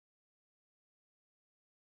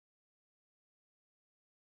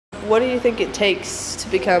What do you think it takes to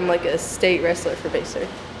become like a state wrestler for Basehor?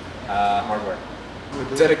 Hard work.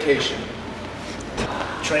 Dedication.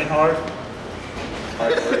 Train hard.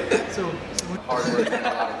 Hard work. Hard work and a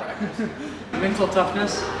lot of practice. Mental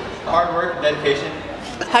toughness. Hard work, dedication.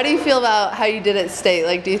 How do you feel about how you did at state?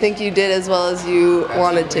 Like, do you think you did as well as you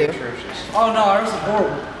wanted to? Atrocious. Oh no, ours was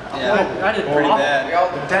horrible. Yeah, I did pretty awful. bad. We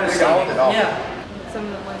all did all. Yeah. Some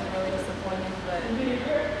of the boys are really disappointing, but I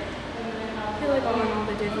feel like all in all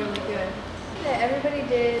they did really good. Yeah, everybody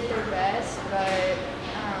did their best, but they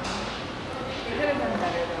could have done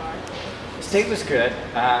better than ours. State was good.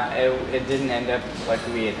 It didn't end up like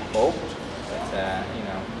we had hoped, but you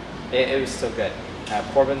know, it was still good.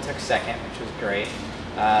 Corbin took second, which was great.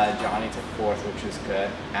 Johnny took fourth, which was good.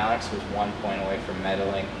 Alex was 1 point away from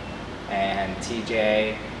medaling, and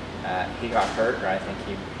TJ, he got hurt, or I think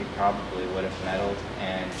he probably would have medaled,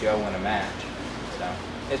 and Joe won a match. So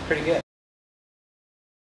it's pretty good.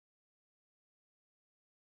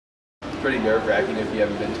 It's pretty nerve-wracking if you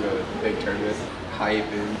haven't been to a big tournament. Hype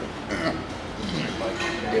and like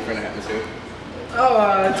different atmosphere.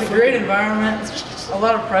 Oh, it's a great environment. A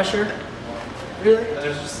lot of pressure. Really?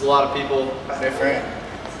 There's just a lot of people. Different.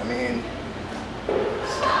 I mean,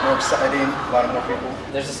 more exciting. A lot more people.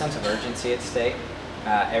 There's a sense of urgency at stake.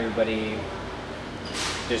 Everybody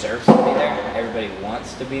deserves to be there. Everybody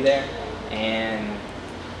wants to be there, and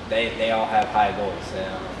they all have high goals.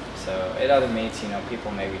 So at other meets, you know,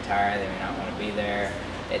 people may retire. They may not want to be there.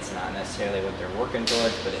 It's not necessarily what they're working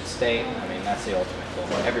towards, but at state, I mean, that's the ultimate goal.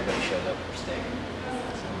 Everybody shows up for state.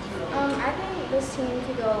 I think this team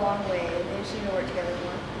could go a long way. They just need to work together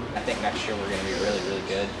more. I think next year we're going to be really, really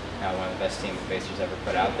good. One of the best teams Basehor's ever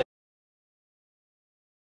put out there.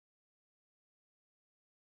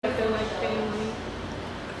 I feel like family.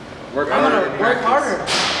 I'm gonna work harder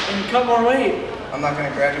and cut more weight. I'm not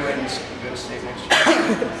gonna graduate and go to state next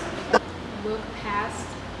year. Look past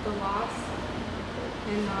the loss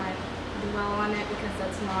and not dwell on it, because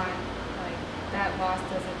that's not, like, that loss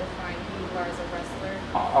doesn't define who you are as a wrestler.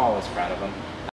 Always proud of them.